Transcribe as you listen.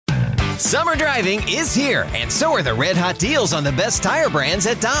Summer driving is here, and so are the red-hot deals on the best tire brands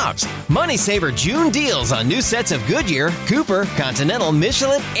at Dobbs. Money Saver June deals on new sets of Goodyear, Cooper, Continental,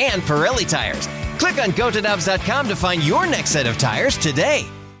 Michelin, and Pirelli tires. Click on GoToDobbs.com to find your next set of tires today.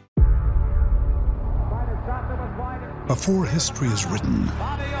 Before history is written,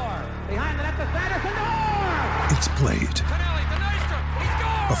 it's played.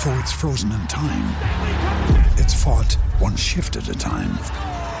 Before it's frozen in time, it's fought one shift at a time.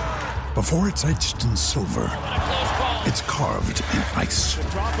 Before it's etched in silver, it's carved in ice.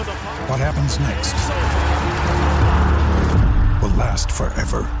 What happens next will last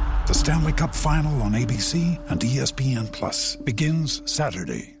forever. The Stanley Cup Final on ABC and ESPN Plus begins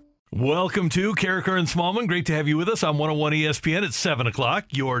Saturday. Welcome to Carricker and Smallman. Great to have you with us on 101 ESPN at 7 o'clock.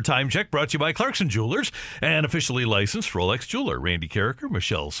 Your time check brought to you by Clarkson Jewelers and officially licensed Rolex jeweler. Randy Carricker,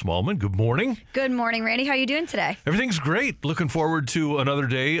 Michelle Smallman. Good morning. Good morning, Randy. How are you doing today? Everything's great. Looking forward to another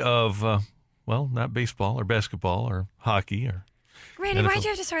day of, not baseball or basketball or hockey or Randy, NFL. why'd you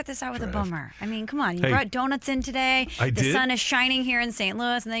have to start this out with a bummer? I mean, come on. You brought donuts in today. I did. The sun is shining here in St.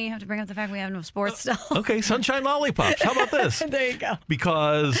 Louis, and then you have to bring up the fact we have no sports still. Okay, sunshine lollipops. How about this? There you go.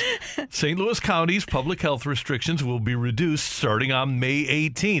 Because St. Louis County's public health restrictions will be reduced starting on May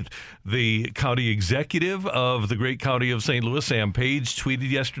 18th. The county executive of the great county of St. Louis, Sam Page, tweeted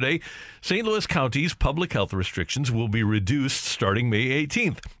yesterday, St. Louis County's public health restrictions will be reduced starting May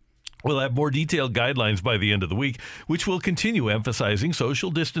 18th. We'll have more detailed guidelines by the end of the week, which will continue emphasizing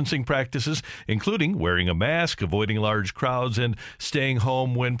social distancing practices, including wearing a mask, avoiding large crowds, and staying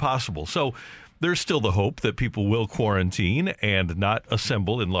home when possible. So there's still the hope that people will quarantine and not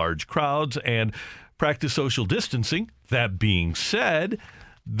assemble in large crowds and practice social distancing. That being said,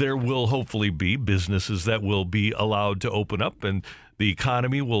 there will hopefully be businesses that will be allowed to open up, and the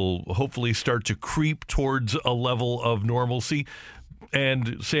economy will hopefully start to creep towards a level of normalcy.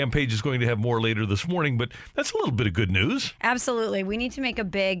 And Sam Page is going to have more later this morning, but that's a little bit of good news. Absolutely. We need to make a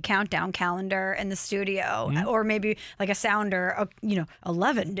big countdown calendar in the studio, or maybe like a sounder,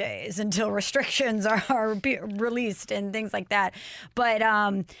 11 days until restrictions are released and things like that. But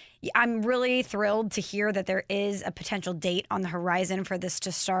I'm really thrilled to hear that there is a potential date on the horizon for this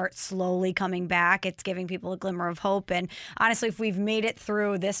to start slowly coming back. It's giving people a glimmer of hope. And honestly, if we've made it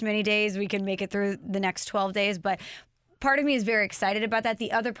through this many days, we can make it through the next 12 days. But part of me is very excited about that.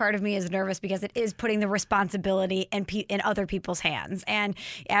 The other part of me is nervous because it is putting the responsibility in other people's hands. And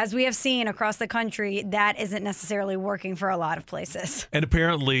as we have seen across the country, that isn't necessarily working for a lot of places. And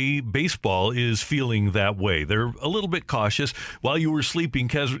apparently baseball is feeling that way. They're a little bit cautious. While you were sleeping,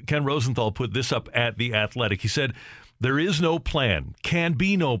 Ken Rosenthal put this up at The Athletic. He said, there is no plan, can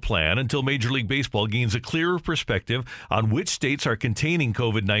be no plan, until Major League Baseball gains a clearer perspective on which states are containing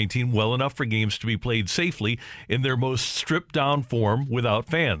COVID-19 well enough for games to be played safely in their most stripped-down form without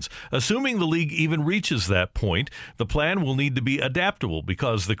fans. Assuming the league even reaches that point, the plan will need to be adaptable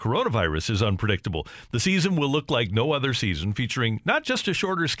because the coronavirus is unpredictable. The season will look like no other season, featuring not just a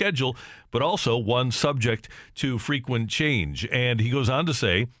shorter schedule, but also one subject to frequent change. And he goes on to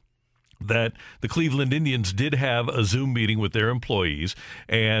say that the Cleveland Indians did have a Zoom meeting with their employees,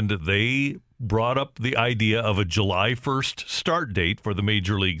 and they brought up the idea of a July 1st start date for the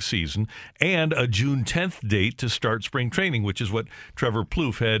Major League season and a June 10th date to start spring training, which is what Trevor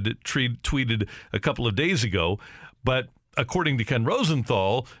Plouffe had tweeted a couple of days ago. But according to Ken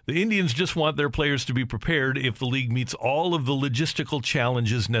Rosenthal, the Indians just want their players to be prepared if the league meets all of the logistical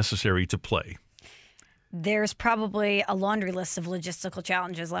challenges necessary to play. There's probably a laundry list of logistical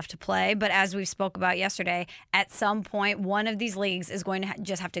challenges left to play, but as we spoke about yesterday, at some point, one of these leagues is going to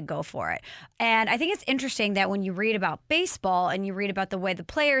just have to go for it. And I think it's interesting that when you read about baseball and you read about the way the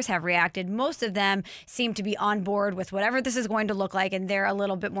players have reacted, most of them seem to be on board with whatever this is going to look like, and they're a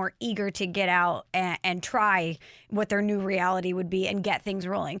little bit more eager to get out and try what their new reality would be and get things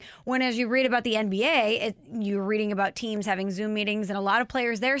rolling. When as you read about the NBA, you're reading about teams having Zoom meetings, and a lot of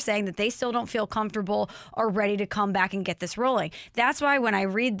players there saying that they still don't feel comfortable are ready to come back and get this rolling. That's why when I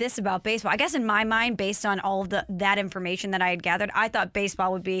read this about baseball, I guess in my mind, based on all of that information that I had gathered, I thought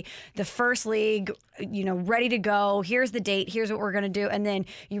baseball would be the first league, ready to go. Here's the date. Here's what we're going to do. And then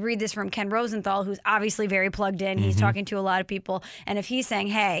you read this from Ken Rosenthal, who's obviously very plugged in. He's talking to a lot of people. And if he's saying,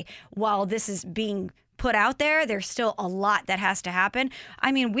 hey, while this is being put out there, there's still a lot that has to happen.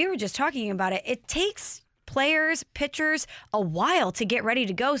 I mean, we were just talking about it. It takes players, pitchers, a while to get ready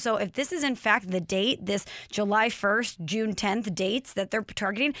to go. So if this is in fact the date, this July 1st, June 10th dates that they're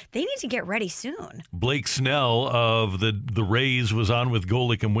targeting, they need to get ready soon. Blake Snell of the Rays was on with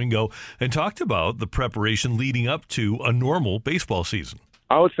Golick and Wingo and talked about the preparation leading up to a normal baseball season.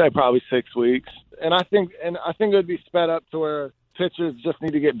 I would say probably 6 weeks. And I think it would be sped up to where pitchers just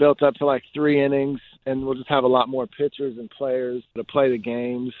need to get built up to like 3 innings, and we'll just have a lot more pitchers and players to play the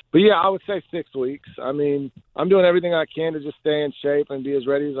games. But, yeah, I would say 6 weeks. I mean, I'm doing everything I can to just stay in shape and be as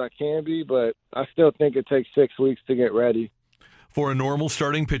ready as I can be, but I still think it takes 6 weeks to get ready. For a normal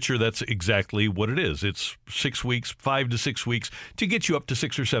starting pitcher, that's exactly what it is. It's 6 weeks, 5 to 6 weeks to get you up to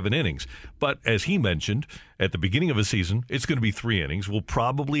 6 or 7 innings. But as he mentioned, at the beginning of a season, it's going to be 3 innings. We'll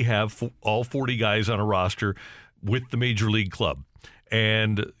probably have all 40 guys on a roster with the major league club.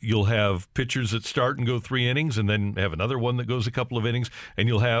 And you'll have pitchers that start and go 3 innings and then have another one that goes a couple of innings. And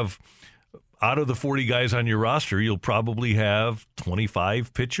you'll have, out of the 40 guys on your roster, you'll probably have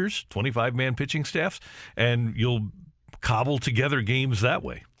 25 pitchers, 25-man pitching staffs, and you'll cobble together games that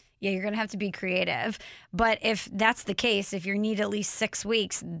way. Yeah, you're going to have to be creative. But if that's the case, if you need at least 6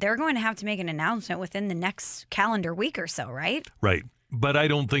 weeks, they're going to have to make an announcement within the next calendar week or so, right? Right. But I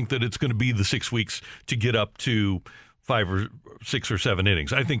don't think that it's going to be the 6 weeks to get up to 5 or 6 or 7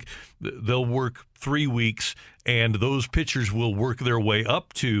 innings. I think they'll work 3 weeks, and those pitchers will work their way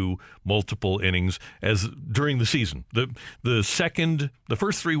up to multiple innings as during the season. The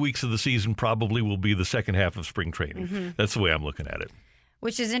first 3 weeks of the season probably will be the second half of spring training. Mm-hmm. That's the way I'm looking at it.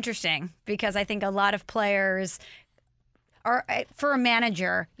 Which is interesting because I think a lot of players are, for a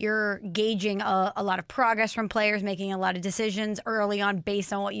manager, you're gauging a lot of progress from players, making a lot of decisions early on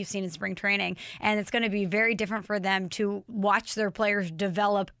based on what you've seen in spring training. And it's going to be very different for them to watch their players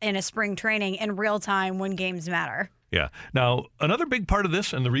develop in a spring training in real time when games matter. Yeah. Now, another big part of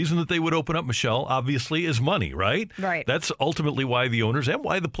this, and the reason that they would open up, Michelle, obviously, is money, right? Right. That's ultimately why the owners and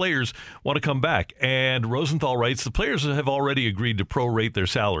why the players want to come back. And Rosenthal writes, the players have already agreed to prorate their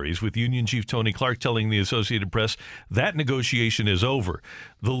salaries, with Union Chief Tony Clark telling the Associated Press that negotiation is over.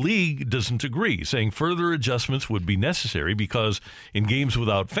 The league doesn't agree, saying further adjustments would be necessary because in games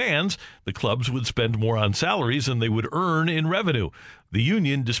without fans, the clubs would spend more on salaries than they would earn in revenue. The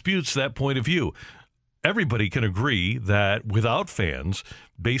union disputes that point of view. Everybody can agree that without fans,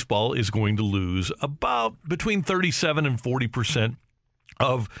 baseball is going to lose about between 37 and 40%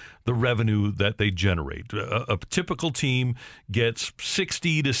 of the revenue that they generate. A typical team gets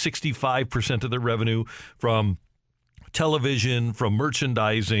 60 to 65% of their revenue from television, from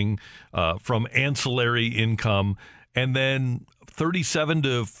merchandising, from ancillary income, and then 37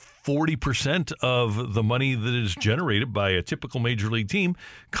 to 40% of the money that is generated by a typical major league team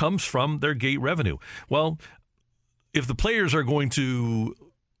comes from their gate revenue. Well, if the players are going to,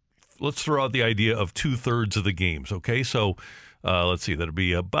 let's throw out the idea of 2/3 of the games, okay? So let's see, that'd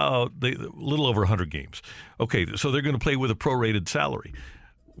be about a little over 100 games. Okay, so they're going to play with a prorated salary.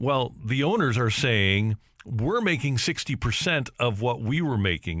 Well, the owners are saying, we're making 60% of what we were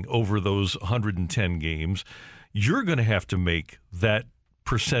making over those 110 games. You're going to have to make that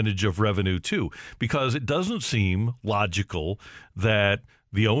percentage of revenue too, because it doesn't seem logical that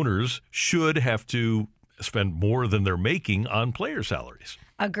the owners should have to spend more than they're making on player salaries.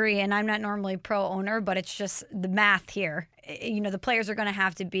 Agree, and I'm not normally pro-owner, but it's just the math here. You know, the players are going to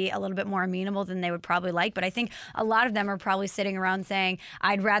have to be a little bit more amenable than they would probably like, but I think a lot of them are probably sitting around saying,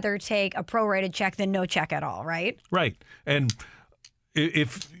 I'd rather take a prorated check than no check at all, right? Right, and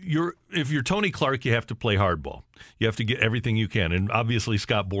if you're Tony Clark, you have to play hardball. You have to get everything you can. And obviously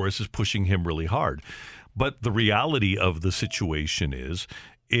Scott Boras is pushing him really hard. But the reality of the situation is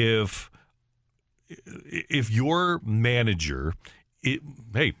if your manager,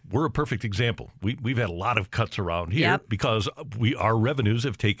 hey, we're a perfect example. We've had a lot of cuts around here because our revenues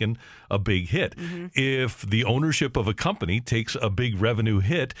have taken a big hit. Mm-hmm. If the ownership of a company takes a big revenue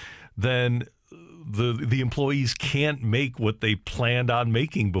hit, then the employees can't make what they planned on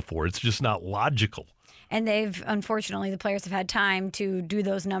making before. It's just not logical. And unfortunately, the players have had time to do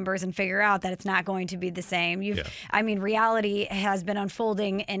those numbers and figure out that it's not going to be the same. I mean, reality has been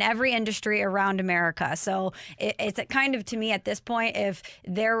unfolding in every industry around America. So it's kind of, to me at this point, if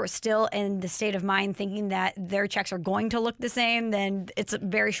they're still in the state of mind thinking that their checks are going to look the same, then it's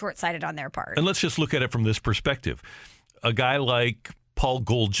very short-sighted on their part. And let's just look at it from this perspective. A guy like Paul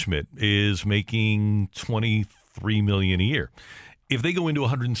Goldschmidt is making $23 million a year. If they go into a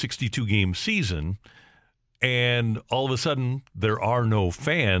 162-game season and all of a sudden there are no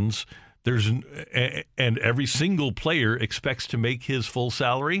fans, and every single player expects to make his full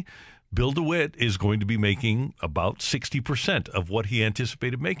salary, Bill DeWitt is going to be making about 60% of what he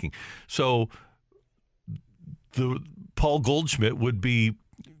anticipated making. So Paul Goldschmidt would be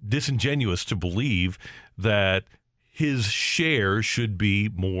disingenuous to believe that his share should be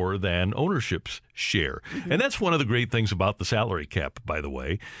more than ownership's share. Mm-hmm. And that's one of the great things about the salary cap, by the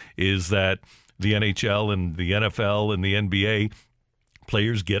way, is that the NHL and the NFL and the NBA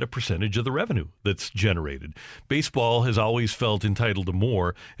players get a percentage of the revenue that's generated. Baseball has always felt entitled to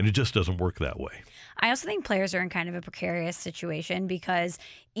more, and it just doesn't work that way. I also think players are in kind of a precarious situation because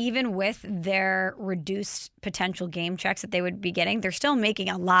even with their reduced potential game checks that they would be getting, they're still making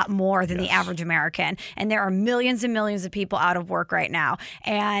a lot more than the average American. And there are millions and millions of people out of work right now.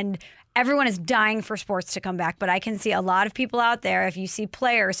 And everyone is dying for sports to come back, but I can see a lot of people out there, if you see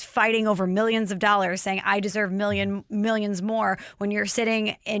players fighting over millions of dollars saying, I deserve millions more, when you're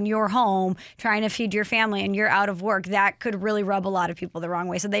sitting in your home trying to feed your family and you're out of work, that could really rub a lot of people the wrong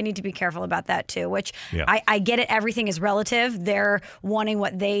way. So they need to be careful about that too, which I get it. Everything is relative. They're wanting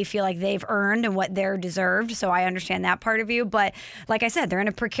what they feel like they've earned and what they're deserved. So I understand that part of you. But like I said, they're in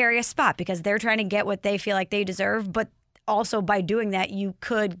a precarious spot because they're trying to get what they feel like they deserve. But also, by doing that, you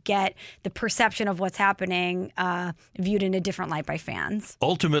could get the perception of what's happening viewed in a different light by fans.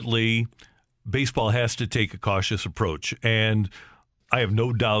 Ultimately, baseball has to take a cautious approach. And I have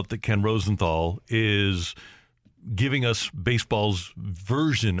no doubt that Ken Rosenthal is giving us baseball's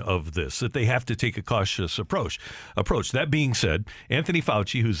version of this, that they have to take a cautious approach. That being said, Anthony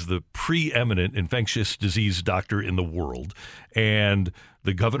Fauci, who's the preeminent infectious disease doctor in the world, and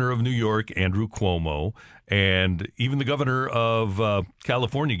the governor of New York, Andrew Cuomo, and even the governor of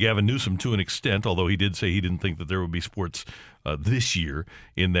California, Gavin Newsom, to an extent, although he did say he didn't think that there would be sports this year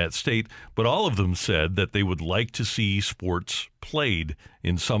in that state. But all of them said that they would like to see sports played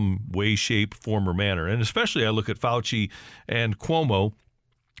in some way, shape, form, or manner. And especially I look at Fauci and Cuomo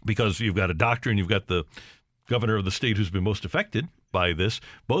because you've got a doctor and you've got the governor of the state who's been most affected by this,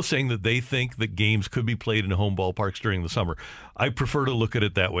 both saying that they think that games could be played in home ballparks during the summer. I prefer to look at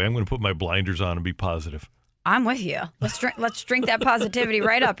it that way. I'm going to put my blinders on and be positive. I'm with you. Let's drink that positivity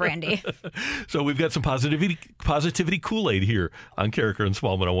right up, Randy. So we've got some positivity Kool-Aid here on Carricker and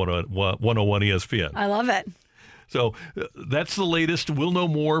Smallman on 101 ESPN. I love it. So that's the latest. We'll know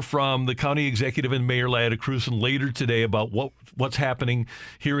more from the county executive and Mayor Laeta Krewson later today about what's happening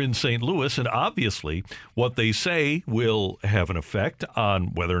here in St. Louis. And obviously, what they say will have an effect on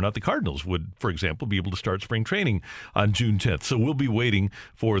whether or not the Cardinals would, for example, be able to start spring training on June 10th. So we'll be waiting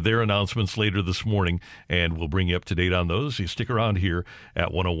for their announcements later this morning, and we'll bring you up to date on those. You stick around here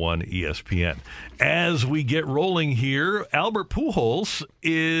at 101 ESPN. As we get rolling here, Albert Pujols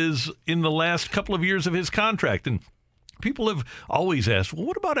is in the last couple of years of his contract, and people have always asked, well,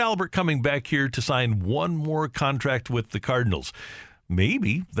 what about Albert coming back here to sign one more contract with the Cardinals?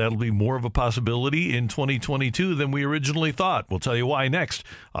 Maybe that'll be more of a possibility in 2022 than we originally thought. We'll tell you why next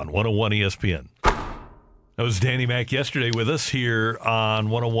on 101 ESPN. That was Danny Mac yesterday with us here on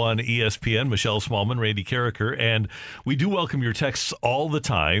 101 ESPN, Michelle Smallman, Randy Carricker, and we do welcome your texts all the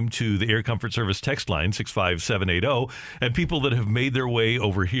time to the Air Comfort Service text line 65780, and people that have made their way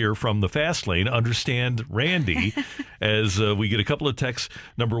over here from the fast lane understand Randy as we get a couple of texts.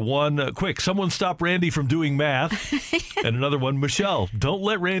 Number one, quick, someone stop Randy from doing math, and another one, Michelle, don't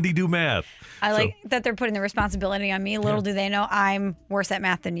let Randy do math. I like that they're putting the responsibility on me. Little do they know I'm worse at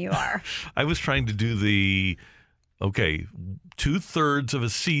math than you are. I was trying to do the 2/3 of a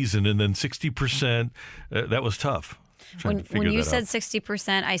season and then 60%. That was tough. When you said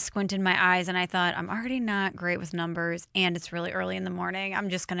 60%, I squinted my eyes and I thought, I'm already not great with numbers and it's really early in the morning. I'm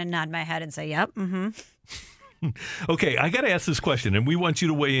just going to nod my head and say, yep, mm-hmm. Okay, I got to ask this question, and we want you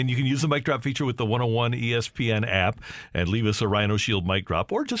to weigh in. You can use the mic drop feature with the 101 ESPN app and leave us a Rhino Shield mic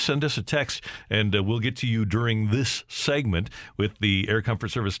drop, or just send us a text, and we'll get to you during this segment with the Air Comfort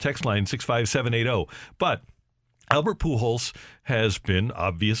Service text line 65780. But Albert Pujols has been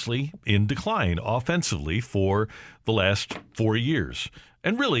obviously in decline offensively for the last 4 years,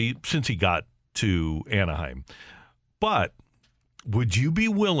 and really since he got to Anaheim. But would you be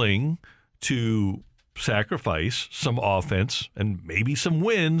willing to sacrifice some offense and maybe some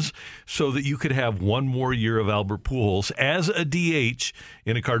wins so that you could have one more year of Albert Pujols as a DH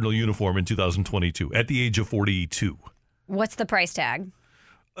in a Cardinal uniform in 2022 at the age of 42? What's the price tag?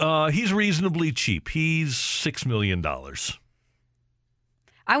 He's reasonably cheap. He's $6 million.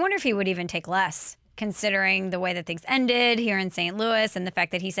 I wonder if he would even take less, considering the way that things ended here in St. Louis and the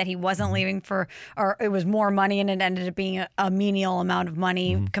fact that he said he wasn't leaving or it was more money and it ended up being a menial amount of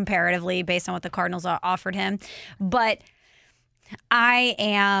money comparatively based on what the Cardinals offered him. But I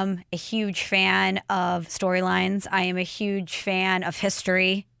am a huge fan of storylines. I am a huge fan of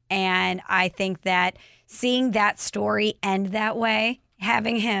history. And I think that seeing that story end that way,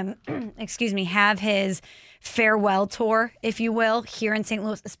 having him, have his farewell tour, if you will, here in St.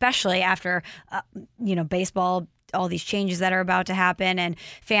 Louis, especially after, baseball, all these changes that are about to happen and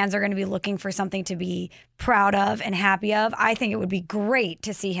fans are going to be looking for something to be proud of and happy of. I think it would be great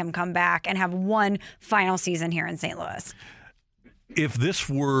to see him come back and have one final season here in St. Louis. If this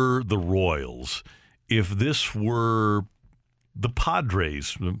were the Royals, if this were the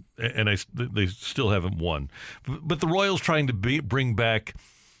Padres, and they still haven't won, but the Royals trying to bring back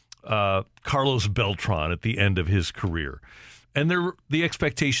Carlos Beltran at the end of his career, and the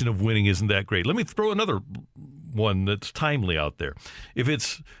expectation of winning isn't that great. Let me throw another one that's timely out there. If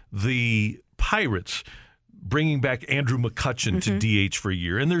it's the Pirates bringing back Andrew McCutchen to DH for a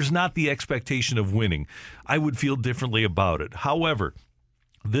year, and there's not the expectation of winning, I would feel differently about it. However,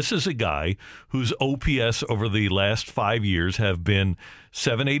 this is a guy whose OPS over the last 5 years have been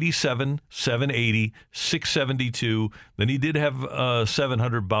 787, 780, 672. Then he did have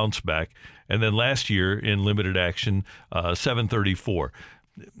 700 bounce back. And then last year in limited action, 734.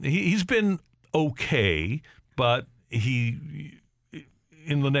 He's been okay, but he,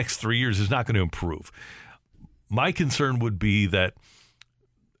 in the next 3 years, is not going to improve. My concern would be that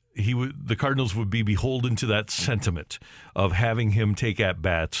the Cardinals would be beholden to that sentiment of having him take at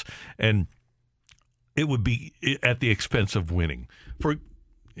bats, and it would be at the expense of winning.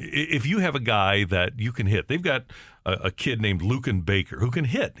 If you have a guy that you can hit, they've got a kid named Lucan Baker who can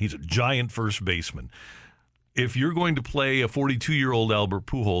hit. He's a giant first baseman. If you're going to play a 42-year-old Albert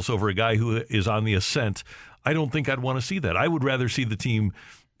Pujols over a guy who is on the ascent, I don't think I'd want to see that. I would rather see the team,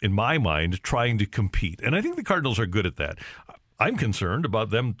 in my mind, trying to compete, and I think the Cardinals are good at that. I'm concerned about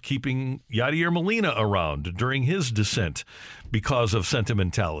them keeping Yadier Molina around during his descent because of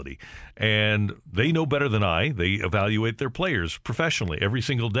sentimentality. And they know better than I. They evaluate their players professionally every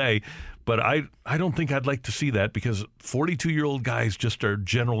single day. But I don't think I'd like to see that, because 42-year-old guys just are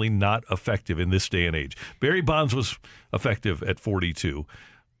generally not effective in this day and age. Barry Bonds was effective at 42.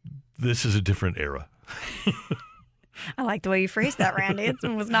 This is a different era. I like the way you phrased that, Randy. It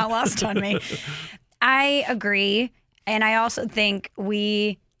was not lost on me. I agree. And I also think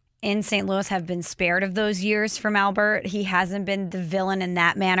we in St. Louis have been spared of those years from Albert. He hasn't been the villain in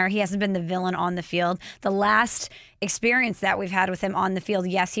that manner. He hasn't been the villain on the field. The last experience that we've had with him on the field,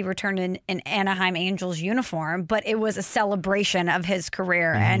 yes, he returned in an Anaheim Angels uniform, but it was a celebration of his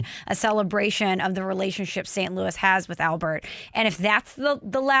career and a celebration of the relationship St. Louis has with Albert. And if that's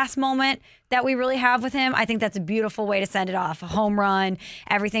the last moment that we really have with him, I think that's a beautiful way to send it off. A home run,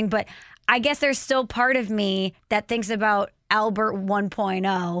 everything. But I guess there's still part of me that thinks about Albert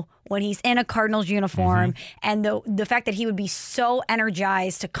 1.0 when he's in a Cardinals uniform, and the fact that he would be so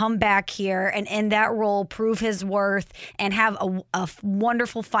energized to come back here and in that role prove his worth and have a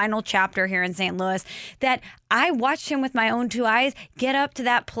wonderful final chapter here in St. Louis, that I watched him with my own two eyes get up to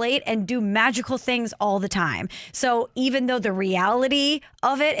that plate and do magical things all the time. So even though the reality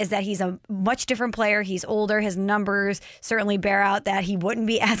of it is that he's a much different player, he's older, his numbers certainly bear out that he wouldn't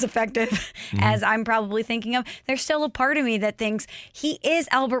be as effective as I'm probably thinking of, there's still a part of me that thinks he is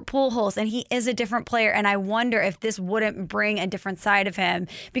Albert Pujols and he is a different player. And I wonder if this wouldn't bring a different side of him.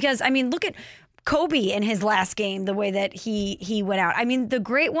 Because, I mean, look at Kobe in his last game, the way that he went out. I mean, the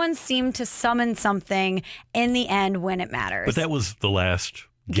great ones seem to summon something in the end when it matters. But that was the last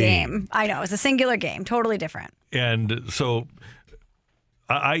game. I know. It was a singular game. Totally different. And so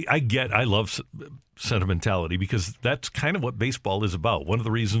I love sentimentality, because that's kind of what baseball is about. One of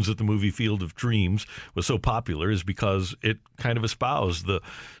the reasons that the movie Field of Dreams was so popular is because it kind of espoused the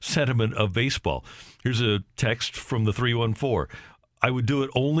sentiment of baseball. Here's a text from the 314. I would do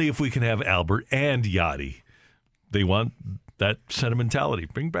it only if we can have Albert and Yachty. They want that sentimentality.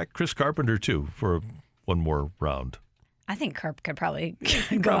 Bring back Chris Carpenter, too, for one more round. I think Carp could probably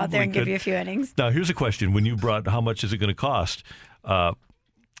go out there and give you a few innings. Now, here's a question. When you brought how much is it going to cost,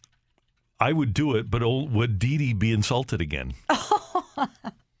 I would do it, but would Didi be insulted again?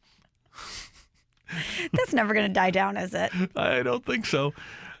 That's never going to die down, is it? I don't think so.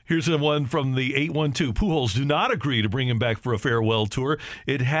 Here's the one from the 812. Pujols do not agree to bring him back for a farewell tour.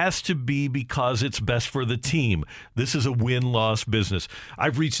 It has to be because it's best for the team. This is a win-loss business.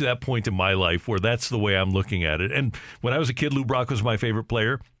 I've reached that point in my life where that's the way I'm looking at it. And when I was a kid, Lou Brock was my favorite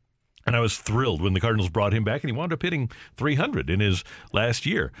player. And I was thrilled when the Cardinals brought him back, and he wound up hitting 300 in his last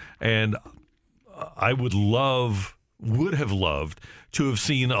year. And I would have loved to have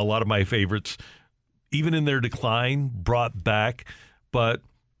seen a lot of my favorites, even in their decline, brought back. But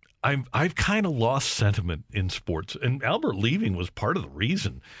I've kind of lost sentiment in sports. And Albert leaving was part of the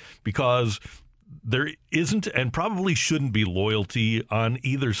reason, because there isn't and probably shouldn't be loyalty on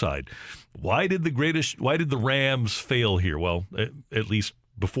either side. Why did the Rams fail here? Well, at least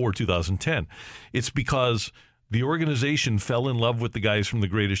before 2010. It's because the organization fell in love with the guys from The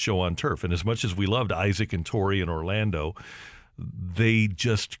Greatest Show on Turf. And as much as we loved Isaac and Torrey and Orlando, they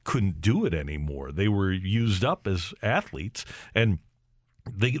just couldn't do it anymore. They were used up as athletes. And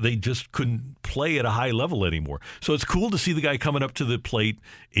they just couldn't play at a high level anymore. So it's cool to see the guy coming up to the plate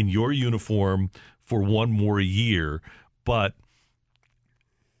in your uniform for one more year, but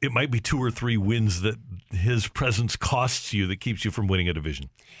it might be 2 or 3 wins that his presence costs you that keeps you from winning a division.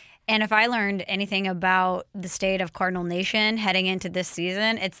 And if I learned anything about the state of Cardinal Nation heading into this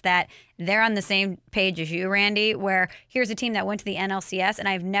season, it's that they're on the same page as you, Randy, where here's a team that went to the NLCS, and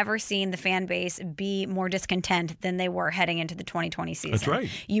I've never seen the fan base be more discontent than they were heading into the 2020 season. That's right.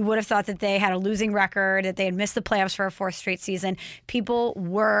 You would have thought that they had a losing record, that they had missed the playoffs for a 4th straight season. People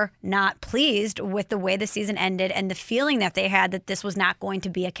were not pleased with the way the season ended and the feeling that they had that this was not going to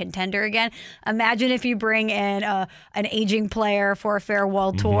be a contender again. Imagine if you bring in an aging player for a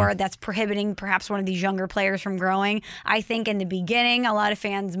farewell tour that's prohibiting perhaps one of these younger players from growing. I think in the beginning, a lot of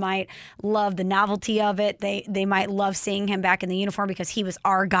fans might love the novelty of it. They might love seeing him back in the uniform because he was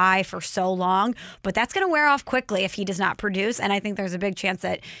our guy for so long. But that's going to wear off quickly if he does not produce. And I think there's a big chance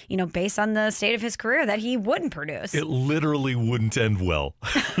that, based on the state of his career, that he wouldn't produce. It literally wouldn't end well.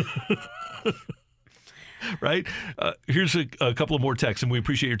 Right? Here's a couple of more texts, and we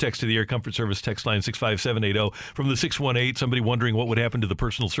appreciate your text to the Air Comfort Service text line 65780. From the 618, somebody wondering what would happen to the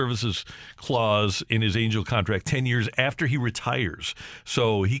personal services clause in his Angel contract 10 years after he retires.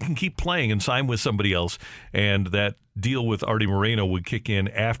 So he can keep playing and sign with somebody else, and that deal with Artie Moreno would kick in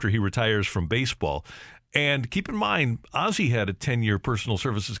after he retires from baseball. And keep in mind, Ozzie had a 10-year personal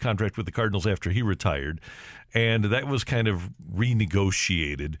services contract with the Cardinals after he retired, and that was kind of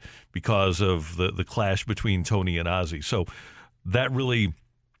renegotiated because of the clash between Tony and Ozzie. So that really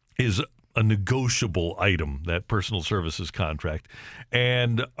is a negotiable item, that personal services contract.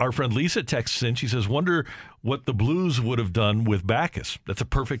 And our friend Lisa texts in. She says, wonder what the Blues would have done with Backus. That's a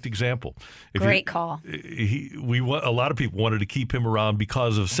perfect example. Great call. A lot of people wanted to keep him around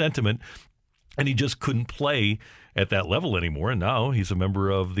because of sentiment, and he just couldn't play at that level anymore. And now he's a member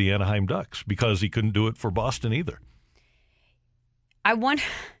of the Anaheim Ducks because he couldn't do it for Boston either. I wonder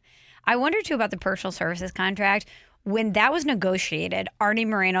too about the personal services contract. When that was negotiated, Artie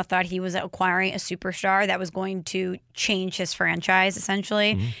Moreno thought he was acquiring a superstar that was going to change his franchise,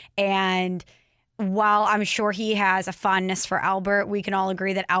 essentially. Mm-hmm. And while I'm sure he has a fondness for Albert, we can all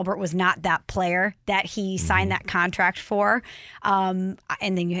agree that Albert was not that player that he signed that contract for. And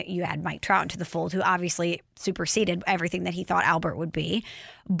then you add Mike Trout into the fold, who obviously superseded everything that he thought Albert would be.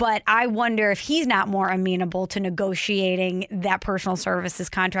 But I wonder if he's not more amenable to negotiating that personal services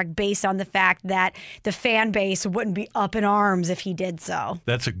contract based on the fact that the fan base wouldn't be up in arms if he did so.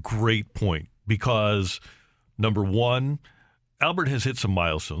 That's a great point because, number one, Albert has hit some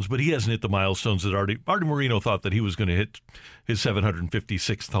milestones, but he hasn't hit the milestones that Artie Moreno thought that he was going to hit his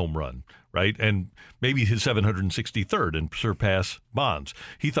 756th home run, right? And maybe his 763rd and surpass Bonds.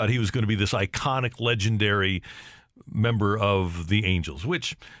 He thought he was going to be this iconic, legendary member of the Angels,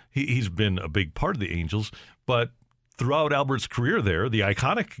 which he's been a big part of the Angels. But throughout Albert's career there, the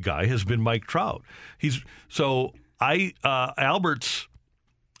iconic guy has been Mike Trout. Albert's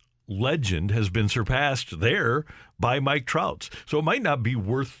legend has been surpassed there by Mike Trout's. So it might not be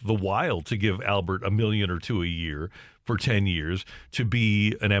worth the while to give Albert $1 million or $2 million a year for 10 years to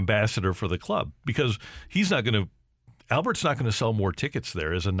be an ambassador for the club, because Albert's not going to sell more tickets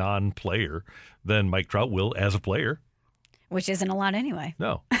there as a non-player than Mike Trout will as a player. Which isn't a lot anyway.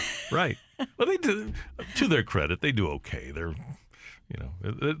 No, right. Well, they do, to their credit, they do okay. They're,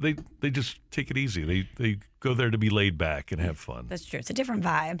 they just take it easy. They go there to be laid back and have fun. That's true. It's a different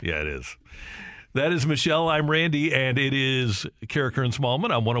vibe. Yeah, it is. That is Michelle. I'm Randy, and it is Carricker and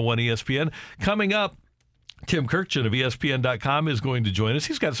Smallman on 101 ESPN. Coming up, Tim Kurkjian of ESPN.com is going to join us.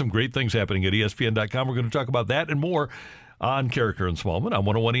 He's got some great things happening at ESPN.com. We're going to talk about that and more on Carricker and Smallman on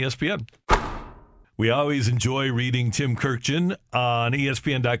 101 ESPN. We always enjoy reading Tim Kurkjian on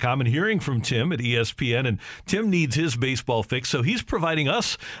ESPN.com and hearing from Tim at ESPN. And Tim needs his baseball fix, so he's providing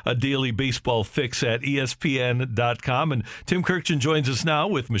us a daily baseball fix at ESPN.com. And Tim Kurkjian joins us now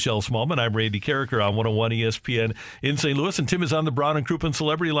with Michelle Smallman. I'm Randy Carricker on 101 ESPN in St. Louis. And Tim is on the Brown and Crouppen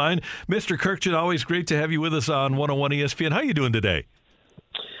Celebrity Line. Mr. Kurkjian, always great to have you with us on 101 ESPN. How are you doing today?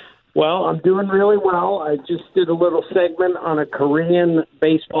 Well, I'm doing really well. I just did a little segment on a Korean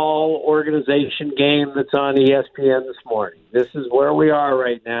baseball organization game that's on ESPN this morning. This is where we are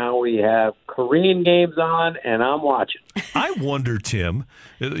right now. We have Korean games on, and I'm watching. I wonder, Tim,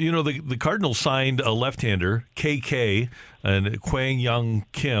 the Cardinals signed a left-hander, KK, and Kwang Young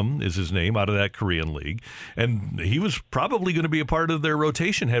Kim is his name, out of that Korean league. And he was probably going to be a part of their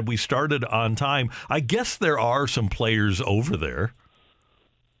rotation had we started on time. I guess there are some players over there.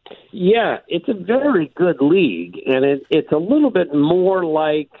 Yeah, it's a very good league, and it's a little bit more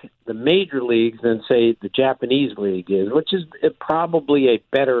like the major leagues than, say, the Japanese league is, which is probably a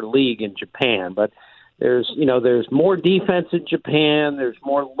better league in Japan. But there's more defense in Japan. There's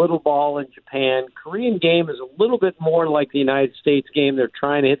more little ball in Japan. Korean game is a little bit more like the United States game. They're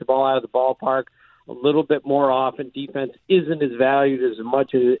trying to hit the ball out of the ballpark a little bit more often. Defense isn't as valued as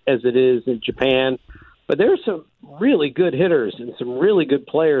much as it is in Japan. But there's some really good hitters and some really good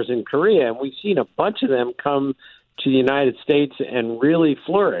players in Korea, and we've seen a bunch of them come to the United States and really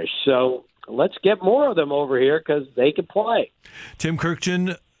flourish. So let's get more of them over here because they can play. Tim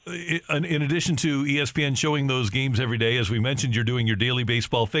Kurkjian, in addition to ESPN showing those games every day, as we mentioned, you're doing your daily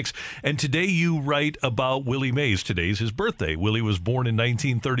baseball fix. And today you write about Willie Mays. Today's his birthday. Willie was born in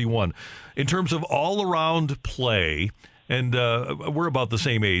 1931. In terms of all-around play, and we're about the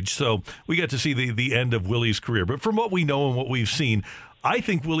same age, so we got to see the end of Willie's career. But from what we know and what we've seen, I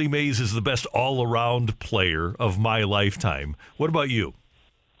think Willie Mays is the best all-around player of my lifetime. What about you?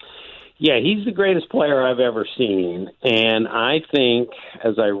 Yeah, he's the greatest player I've ever seen. And I think,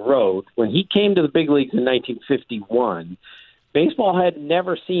 as I wrote, when he came to the big leagues in 1951, baseball had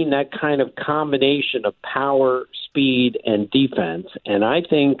never seen that kind of combination of power, speed, and defense. And I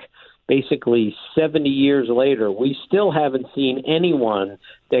think basically 70 years later, we still haven't seen anyone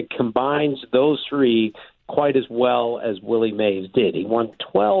that combines those three quite as well as Willie Mays did. He won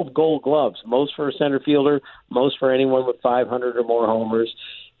 12 Gold Gloves, most for a center fielder, most for anyone with 500 or more homers.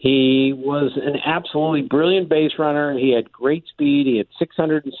 He was an absolutely brilliant base runner. He had great speed. He had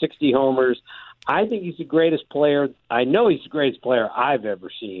 660 homers. I think he's the greatest player. I know he's the greatest player I've ever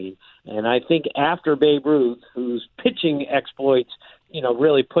seen. And I think after Babe Ruth, whose pitching exploits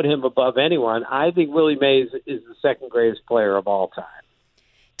really put him above anyone, I think Willie Mays is the second greatest player of all time.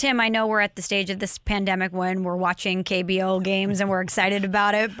 Tim, I know we're at the stage of this pandemic when we're watching KBO games and we're excited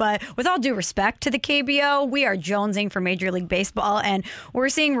about it, but with all due respect to the KBO, we are jonesing for Major League Baseball, and we're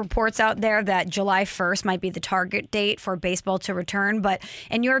seeing reports out there that July 1st might be the target date for baseball to return. But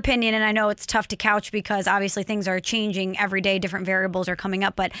in your opinion, and I know it's tough to couch because obviously things are changing every day, different variables are coming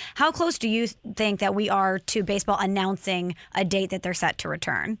up, but how close do you think that we are to baseball announcing a date that they're set to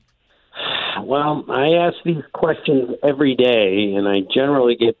return? Well, I ask these questions every day, and I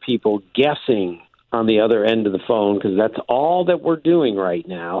generally get people guessing on the other end of the phone because that's all that we're doing right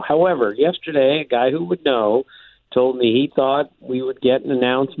now. However, yesterday, a guy who would know told me he thought we would get an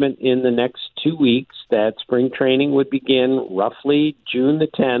announcement in the next 2 weeks that spring training would begin roughly June the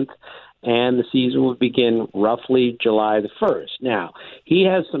 10th, and the season would begin roughly July the 1st. Now, he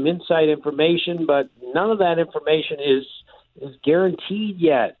has some inside information, but none of that information is guaranteed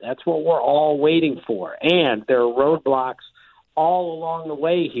yet. That's what we're all waiting for. And there are roadblocks all along the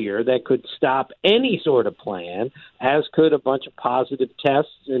way here that could stop any sort of plan, as could a bunch of positive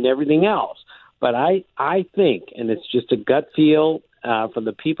tests and everything else. But I think, and it's just a gut feel from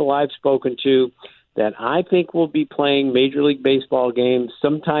the people I've spoken to, that I think we'll be playing Major League Baseball games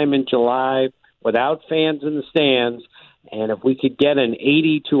sometime in July without fans in the stands. And if we could get an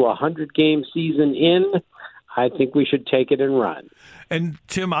 80 to 100 game season in, I think we should take it and run. And,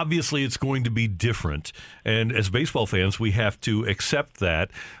 Tim, obviously it's going to be different. And as baseball fans, we have to accept that.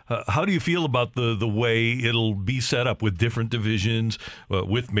 How do you feel about the way it'll be set up with different divisions,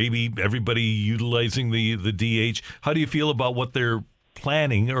 with maybe everybody utilizing the DH? How do you feel about what they're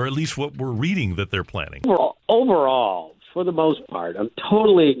planning, or at least what we're reading that they're planning? Overall, for the most part, I'm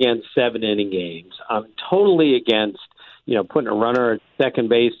totally against 7-inning games. I'm totally against putting a runner at second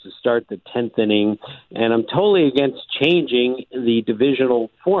base to start the 10th inning, and I'm totally against changing the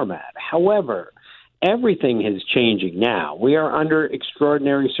divisional format. However, everything is changing now. We are under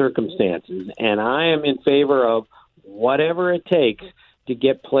extraordinary circumstances, and I am in favor of whatever it takes to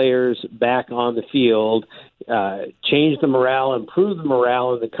get players back on the field, change the morale, improve the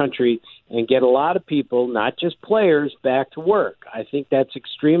morale in the country, and get a lot of people, not just players, back to work. I think that's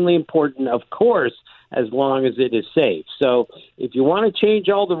extremely important, of course, as long as it is safe. So if you want to change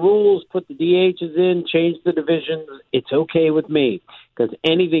all the rules, put the DHs in, change the divisions, it's okay with me, because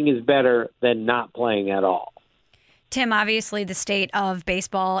anything is better than not playing at all. Tim, obviously the state of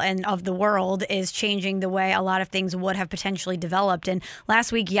baseball and of the world is changing the way a lot of things would have potentially developed. And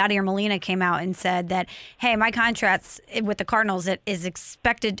last week, Yadier Molina came out and said that, hey, my contract with the Cardinals it's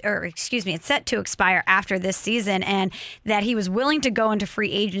set to expire after this season, and that he was willing to go into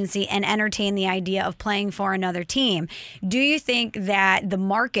free agency and entertain the idea of playing for another team. Do you think that the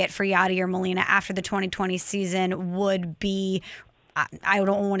market for Yadier Molina after the 2020 season would be, I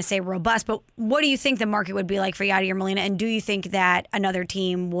don't want to say robust, but what do you think the market would be like for Yadier Molina, and do you think that another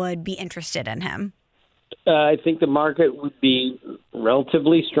team would be interested in him? I think the market would be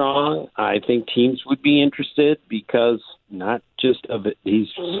relatively strong. I think teams would be interested because not just of it, he's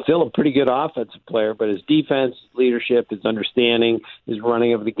still a pretty good offensive player, but his defense, leadership, his understanding, his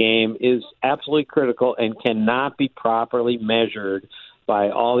running of the game is absolutely critical and cannot be properly measured by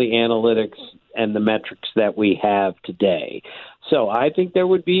all the analytics and the metrics that we have today. So I think there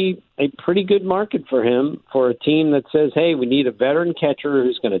would be a pretty good market for him for a team that says, hey, we need a veteran catcher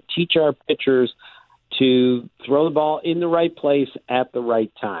who's going to teach our pitchers to throw the ball in the right place at the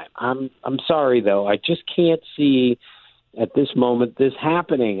right time. I'm sorry, though. I just can't see at this moment this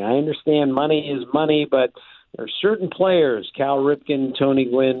happening. I understand money is money, but there are certain players, Cal Ripken, Tony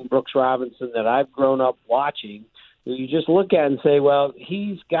Gwynn, Brooks Robinson, that I've grown up watching, who you just look at and say, well,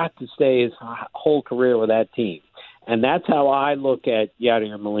 he's got to stay his whole career with that team. And that's how I look at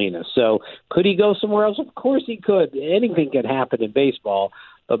Yadier Molina. So could he go somewhere else? Of course he could. Anything can happen in baseball.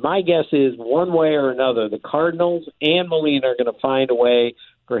 But my guess is one way or another, the Cardinals and Molina are going to find a way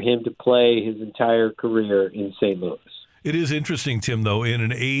for him to play his entire career in St. Louis. It is interesting, Tim, though, in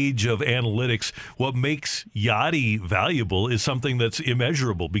an age of analytics, what makes Yadi valuable is something that's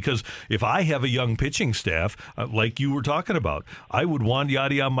immeasurable. Because if I have a young pitching staff, like you were talking about, I would want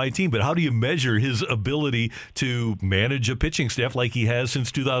Yadi on my team. But how do you measure his ability to manage a pitching staff like he has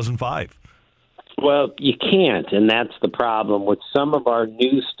since 2005? Well, you can't, and that's the problem with some of our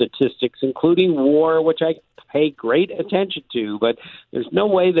new statistics, including WAR, which I pay great attention to, but there's no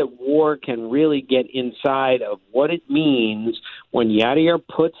way that WAR can really get inside of what it means when Yadier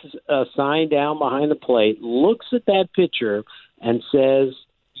puts a sign down behind the plate, looks at that pitcher, and says,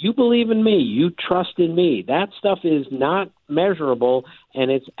 you believe in me, you trust in me. That stuff is not measurable, and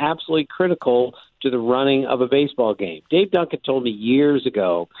it's absolutely critical to the running of a baseball game. Dave Duncan told me years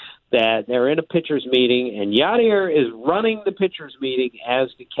ago that they're in a pitcher's meeting, and Yadier is running the pitcher's meeting as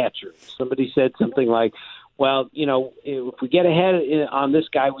the catcher. Somebody said something like, well, you know, if we get ahead on this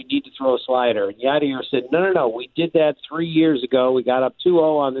guy, we need to throw a slider. And Yadier said, no, we did that 3 years ago. We got up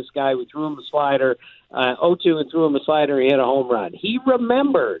 2-0 on this guy. We threw him a slider, 0-2, and threw him a slider. He hit a home run. He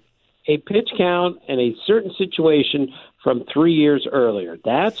remembered a pitch count and a certain situation from 3 years earlier.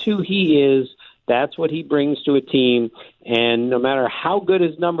 That's who he is. That's what he brings to a team. And no matter how good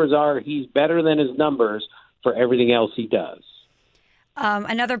his numbers are, he's better than his numbers for everything else he does.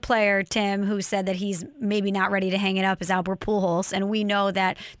 Another player, Tim, who said that he's maybe not ready to hang it up is Albert Pujols, and we know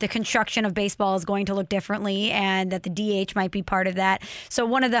that the construction of baseball is going to look differently and that the DH might be part of that. So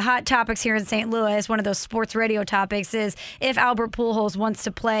one of the hot topics here in St. Louis, one of those sports radio topics, is if Albert Pujols wants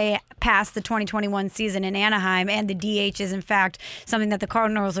to play past the 2021 season in Anaheim and the DH is, in fact, something that the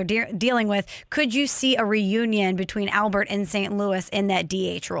Cardinals are dealing with, could you see a reunion between Albert and St. Louis in that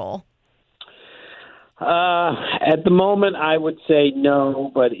DH role? At the moment, I would say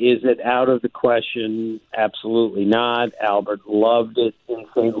no, but is it out of the question? Absolutely not. Albert loved it in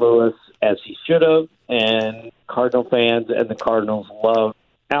St. Louis, as he should have, and Cardinal fans and the Cardinals love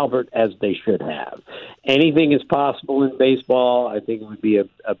Albert as they should have. Anything is possible in baseball. I think it would be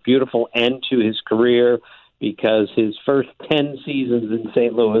a beautiful end to his career because his first 10 seasons in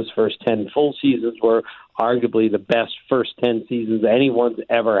St. Louis, first 10 full seasons, were arguably the best first 10 seasons anyone's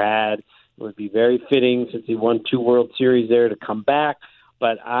ever had. It would be very fitting since he won 2 World Series there to come back.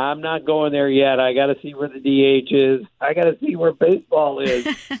 But I'm not going there yet. I got to see where the DH is. I got to see where baseball is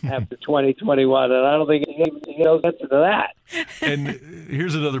after 2021. And I don't think he knows the answer to that. And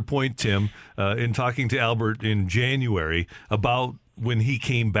here's another point, Tim, in talking to Albert in January about when he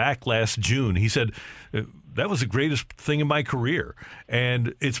came back last June. He said, that was the greatest thing in my career.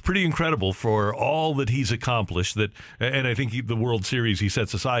 And it's pretty incredible for all that he's accomplished, and I think the World Series he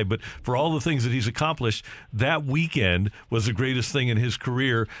sets aside, but for all the things that he's accomplished, that weekend was the greatest thing in his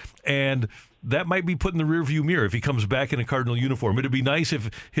career. And that might be put in the rearview mirror if he comes back in a Cardinal uniform. It'd be nice if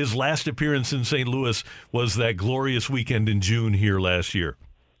his last appearance in St. Louis was that glorious weekend in June here last year.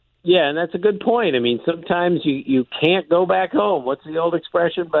 Yeah, and that's a good point. I mean, sometimes you can't go back home. What's the old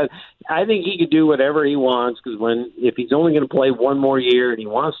expression? But I think he could do whatever he wants because if he's only going to play one more year and he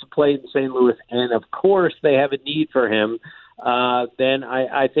wants to play in St. Louis, and of course they have a need for him, then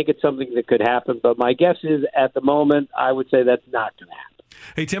I think it's something that could happen. But my guess is at the moment, I would say that's not going to happen.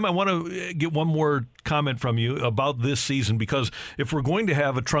 Hey, Tim, I want to get one more comment from you about this season, because if we're going to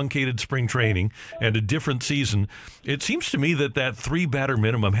have a truncated spring training and a different season, it seems to me that 3-batter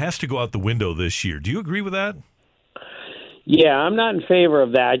minimum has to go out the window this year. Do you agree with that? Yeah, I'm not in favor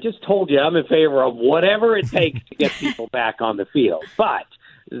of that. I just told you I'm in favor of whatever it takes to get people back on the field. But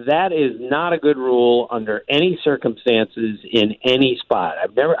that is not a good rule under any circumstances in any spot.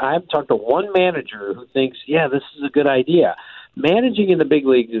 I've talked to one manager who thinks, yeah, this is a good idea. managing in the big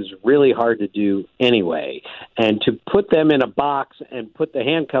leagues is really hard to do anyway. And to put them in a box and put the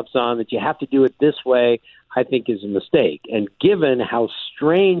handcuffs on that you have to do it this way, I think is a mistake. And given how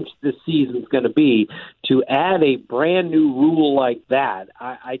strange this season's going to be, to add a brand new rule like that,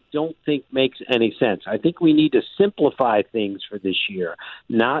 I don't think makes any sense. I think we need to simplify things for this year,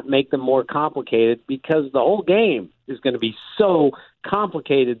 not make them more complicated, because the whole game is going to be so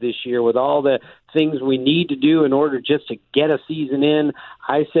complicated this year with all the things we need to do in order just to get a season in.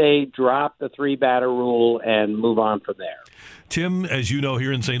 I say drop the 3-batter rule and move on from there. Tim, as you know,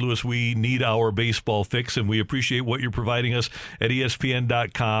 here in St. Louis, we need our baseball fix, and we appreciate what you're providing us at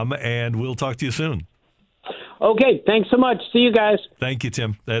ESPN.com, and we'll talk to you soon. Okay, thanks so much. See you guys. Thank you,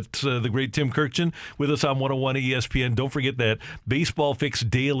 Tim. That's the great Tim Kirkjian with us on 101 ESPN. Don't forget that Baseball Fix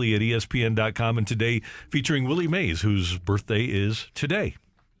daily at ESPN.com, and today featuring Willie Mays, whose birthday is today.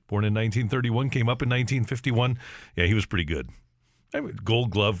 Born in 1931, came up in 1951. Yeah, he was pretty good. I mean, Gold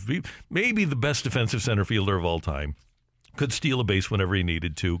Glove, maybe the best defensive center fielder of all time. Could steal a base whenever he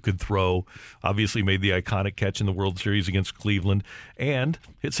needed to, could throw, obviously made the iconic catch in the World Series against Cleveland, and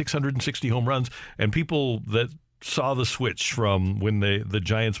hit 660 home runs. And people that saw the switch from when the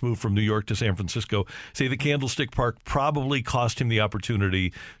Giants moved from New York to San Francisco say the Candlestick Park probably cost him the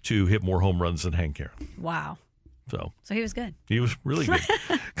opportunity to hit more home runs than Hank Aaron. Wow. So he was good. He was really good.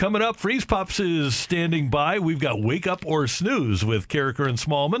 Coming up, Freeze Pops is standing by. We've got Wake Up or Snooze with Carricker and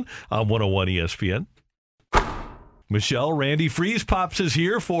Smallman on 101 ESPN. Michelle, Randy, Freeze Pops is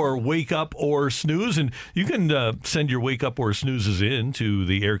here for Wake Up or Snooze, and you can send your Wake Up or Snoozes in to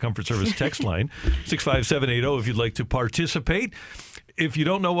the Air Comfort Service text line, 65780, if you'd like to participate. If you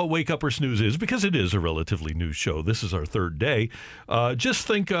don't know what Wake Up or Snooze is, because it is a relatively new show, this is our third day, just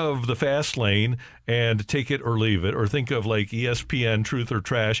think of the Fast Lane and Take It or Leave It, or think of like ESPN, Truth or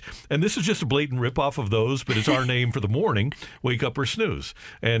Trash. And this is just a blatant ripoff of those, but it's our name for the morning, Wake Up or Snooze.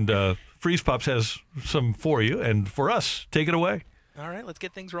 And Freeze Pops has some for you, and for us, take it away. All right, let's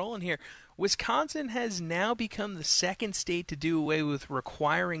get things rolling here. Wisconsin has now become the second state to do away with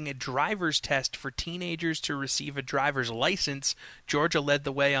requiring a driver's test for teenagers to receive a driver's license. Georgia led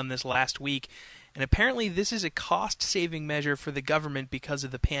the way on this last week, and apparently this is a cost-saving measure for the government because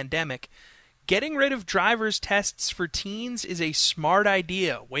of the pandemic. Getting rid of driver's tests for teens is a smart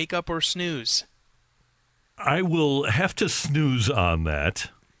idea. Wake up or snooze. I will have to snooze on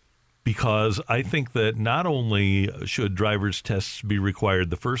that, because I think that not only should driver's tests be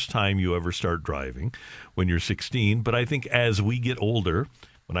required the first time you ever start driving when you're 16, but I think as we get older,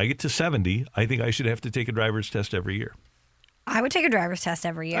 when I get to 70, I think I should have to take a driver's test every year. I would take a driver's test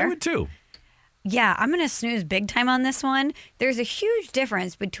every year. I would too. Yeah, I'm going to snooze big time on this one. There's a huge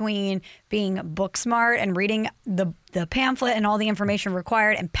difference between being book smart and reading the pamphlet and all the information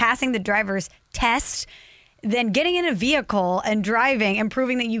required and passing the driver's test than getting in a vehicle and driving and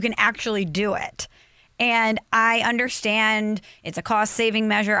proving that you can actually do it. And I understand it's a cost-saving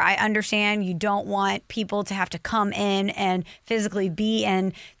measure. I understand you don't want people to have to come in and physically be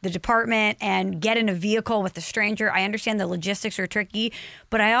in the department and get in a vehicle with a stranger. I understand the logistics are tricky.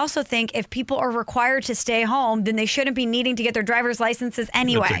 But I also think if people are required to stay home, then they shouldn't be needing to get their driver's licenses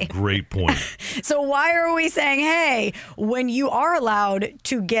anyway. That's a great point. So why are we saying, hey, when you are allowed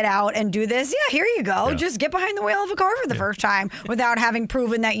to get out and do this, yeah, here you go. Yeah. Just get behind the wheel of a car for the first time without having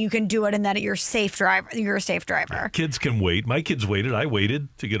proven that you can do it and that you're safe driver. You're a safe driver. Kids can wait. My kids waited. I waited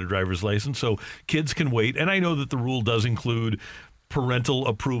to get a driver's license. So kids can wait. And I know that the rule does include parental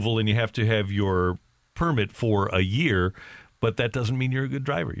approval and you have to have your permit for a year, but that doesn't mean you're a good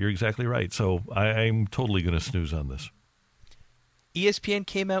driver. You're exactly right. So I'm totally going to snooze on this. ESPN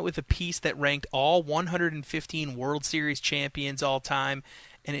came out with a piece that ranked all 115 World Series champions all time,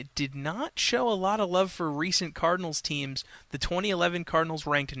 and it did not show a lot of love for recent Cardinals teams. The 2011 Cardinals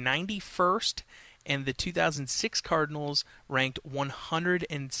ranked 91st, and the 2006 Cardinals ranked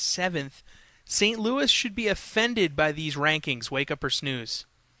 107th. St. Louis should be offended by these rankings. Wake up or snooze?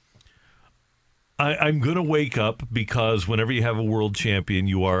 I'm going to wake up, because whenever you have a world champion,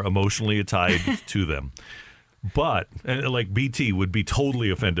 you are emotionally tied to them. But, like BT would be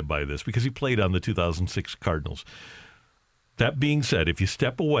totally offended by this because he played on the 2006 Cardinals. That being said, if you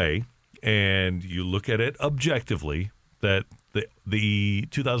step away and you look at it objectively, that the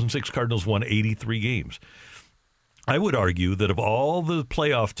 2006 Cardinals won 83 games. I would argue that of all the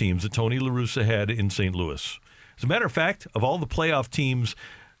playoff teams that Tony La Russa had in St. Louis, as a matter of fact, of all the playoff teams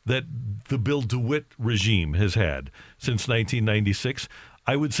that the Bill DeWitt regime has had since 1996,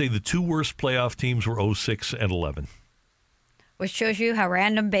 I would say the two worst playoff teams were 06 and 11. which shows you how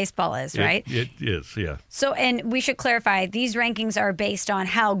random baseball is, right? It is, yeah. So, and we should clarify, these rankings are based on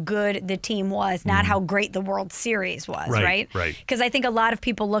how good the team was, not how great the World Series was, right? Right. Because I think a lot of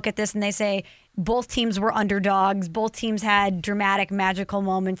people look at this and they say, both teams were underdogs. Both teams had dramatic, magical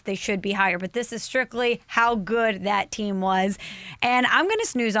moments. They should be higher. But this is strictly how good that team was. And I'm going to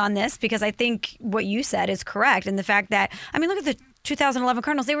snooze on this because I think what you said is correct. And the fact that, I mean, look at the 2011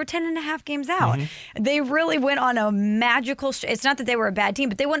 Cardinals. They were 10.5 games out. They really went on a magical it's not that they were a bad team,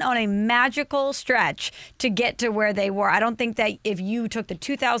 but they went on a magical stretch to get to where they were. I don't think that if you took the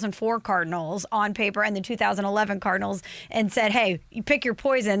 2004 Cardinals on paper and the 2011 Cardinals and said, hey, you pick your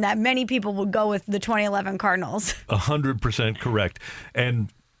poison, that many people would go with the 2011 Cardinals. 100% correct.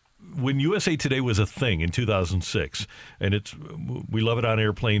 And when USA Today was a thing in 2006, and we love it on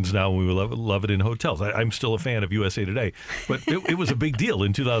airplanes now, and we love it in hotels. I'm still a fan of USA Today, but it was a big deal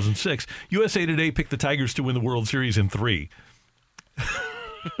in 2006. USA Today picked the Tigers to win the World Series in 3.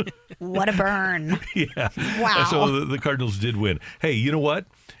 What a burn. Yeah. Wow. So the Cardinals did win. Hey, you know what?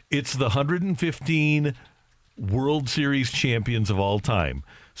 It's the 115 World Series champions of all time.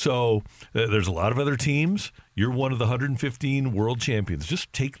 So there's a lot of other teams. You're one of the 115 world champions.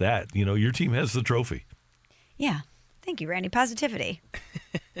 Just take that. You know, your team has the trophy. Yeah. Thank you, Randy. Positivity.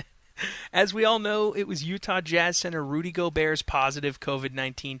 As we all know, it was Utah Jazz center Rudy Gobert's positive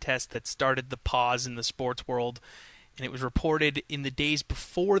COVID-19 test that started the pause in the sports world. And it was reported in the days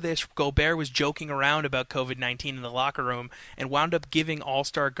before this, Gobert was joking around about COVID-19 in the locker room and wound up giving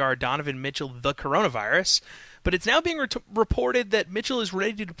All-Star guard Donovan Mitchell the coronavirus. But it's now being reported that Mitchell is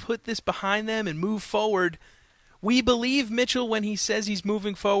ready to put this behind them and move forward. We believe Mitchell when he says he's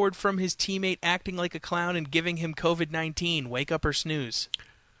moving forward from his teammate acting like a clown and giving him COVID-19. Wake up or snooze.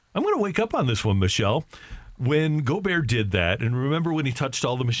 I'm going to wake up on this one, Michelle. When Gobert did that, and remember when he touched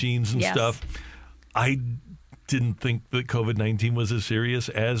all the machines and stuff, I didn't think that COVID-19 was as serious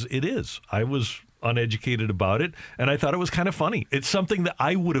as it is. I was uneducated about it, and I thought it was kind of funny. It's something that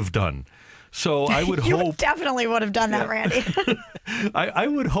I would have done. So I would You hope... definitely would have done that, Randy. I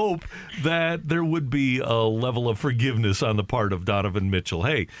would hope that there would be a level of forgiveness on the part of Donovan Mitchell.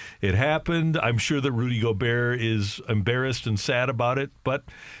 Hey, it happened. I'm sure that Rudy Gobert is embarrassed and sad about it, but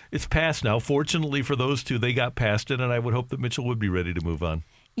it's past now. Fortunately for those two, they got past it, and I would hope that Mitchell would be ready to move on.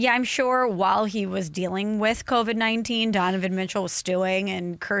 Yeah, I'm sure while he was dealing with COVID-19, Donovan Mitchell was stewing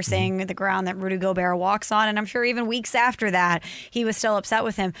and cursing the ground that Rudy Gobert walks on. And I'm sure even weeks after that, he was still upset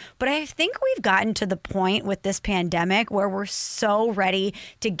with him. But I think we've gotten to the point with this pandemic where we're so ready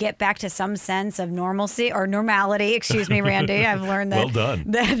to get back to some sense of normalcy or normality. Excuse me, Randy. I've learned that, well done.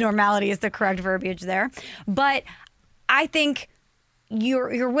 That normality is the correct verbiage there. But I think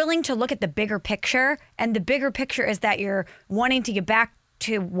you're willing to look at the bigger picture. And the bigger picture is that you're wanting to get back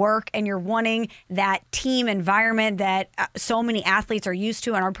to work and you're wanting that team environment that so many athletes are used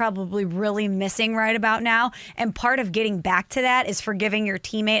to and are probably really missing right about now. And part of getting back to that is forgiving your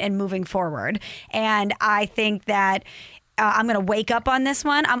teammate and moving forward. And I think that I'm going to wake up on this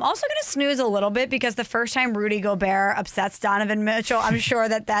one. I'm also going to snooze a little bit because the first time Rudy Gobert upsets Donovan Mitchell, I'm sure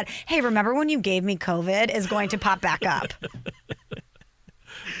that hey, remember when you gave me COVID is going to pop back up.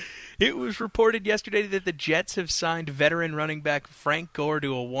 It was reported yesterday that the Jets have signed veteran running back Frank Gore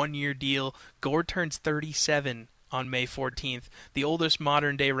to a one-year deal. Gore turns 37 on May 14th. The oldest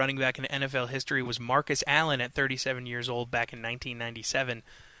modern-day running back in NFL history was Marcus Allen at 37 years old back in 1997.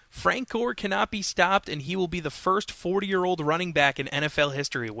 Frank Gore cannot be stopped, and he will be the first 40-year-old running back in NFL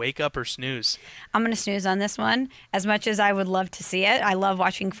history. Wake up or snooze. I'm going to snooze on this one. As much as I would love to see it, I love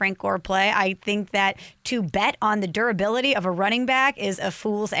watching Frank Gore play. I think that to bet on the durability of a running back is a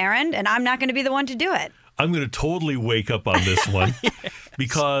fool's errand, and I'm not going to be the one to do it. I'm going to totally wake up on this one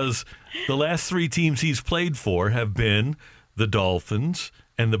because the last 3 teams he's played for have been the Dolphins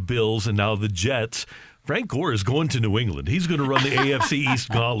and the Bills and now the Jets. Frank Gore is going to New England. He's going to run the AFC East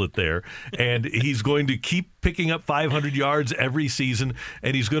gauntlet there, and he's going to keep picking up 500 yards every season,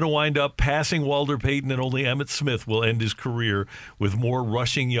 and he's going to wind up passing Walter Payton, and only Emmitt Smith will end his career with more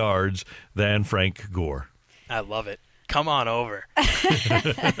rushing yards than Frank Gore. I love it. Come on over. All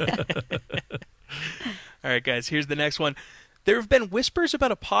right, guys, here's the next one. There have been whispers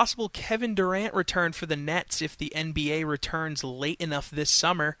about a possible Kevin Durant return for the Nets if the NBA returns late enough this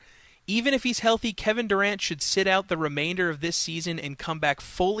summer. Even if he's healthy, Kevin Durant should sit out the remainder of this season and come back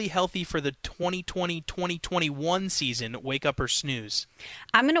fully healthy for the 2020-2021 season. Wake up or snooze.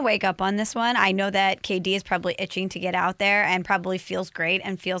 I'm going to wake up on this one. I know that KD is probably itching to get out there and probably feels great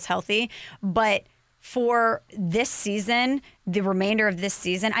and feels healthy. But for this season, the remainder of this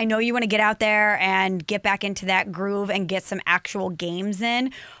season, I know you want to get out there and get back into that groove and get some actual games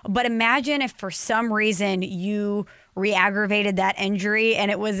in. But imagine if for some reason you re-aggravated that injury and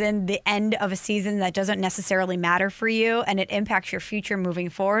it was in the end of a season that doesn't necessarily matter for you and it impacts your future moving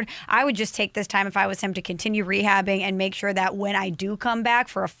forward, I would just take this time, if I was him, to continue rehabbing and make sure that when I do come back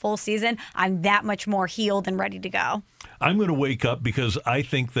for a full season, I'm that much more healed and ready to go. I'm going to wake up because I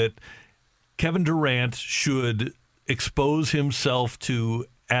think that Kevin Durant should expose himself to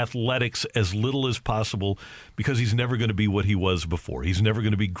athletics as little as possible because he's never going to be what he was before. He's never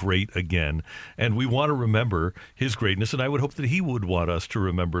going to be great again. And we want to remember his greatness, and I would hope that he would want us to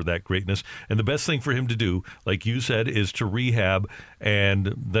remember that greatness. And the best thing for him to do, like you said, is to rehab.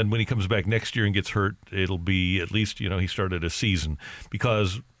 And then when he comes back next year and gets hurt, it'll be at least, he started a season,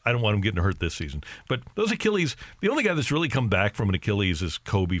 because I don't want him getting hurt this season. But those Achilles, the only guy that's really come back from an Achilles is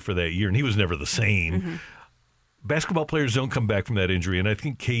Kobe for that year, and he was never the same. Mm-hmm. Basketball players don't come back from that injury, and I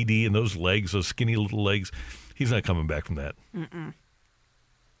think KD and those legs, those skinny little legs, he's not coming back from that. Mm-mm.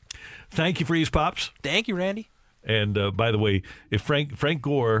 Thank you, Freeze Pops. Thank you, Randy. And by the way, if Frank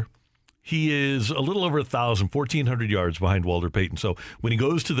Gore, he is a little over 1,400 yards behind Walter Payton. So when he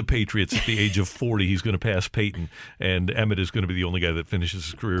goes to the Patriots at the age of 40, he's going to pass Payton, and Emmett is going to be the only guy that finishes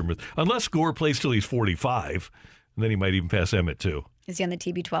his career with, unless Gore plays till he's 45, and then he might even pass Emmett too. Is he on the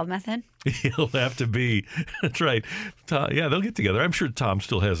TB12 method? He'll have to be. That's right. Yeah, they'll get together. I'm sure Tom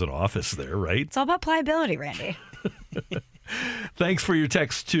still has an office there, right? It's all about pliability, Randy. Thanks for your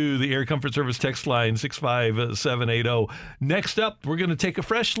text to the Air Comfort Service text line 65780. Next up, we're going to take a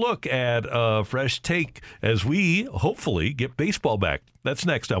fresh look at a fresh take as we hopefully get baseball back. That's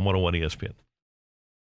next on 101 ESPN.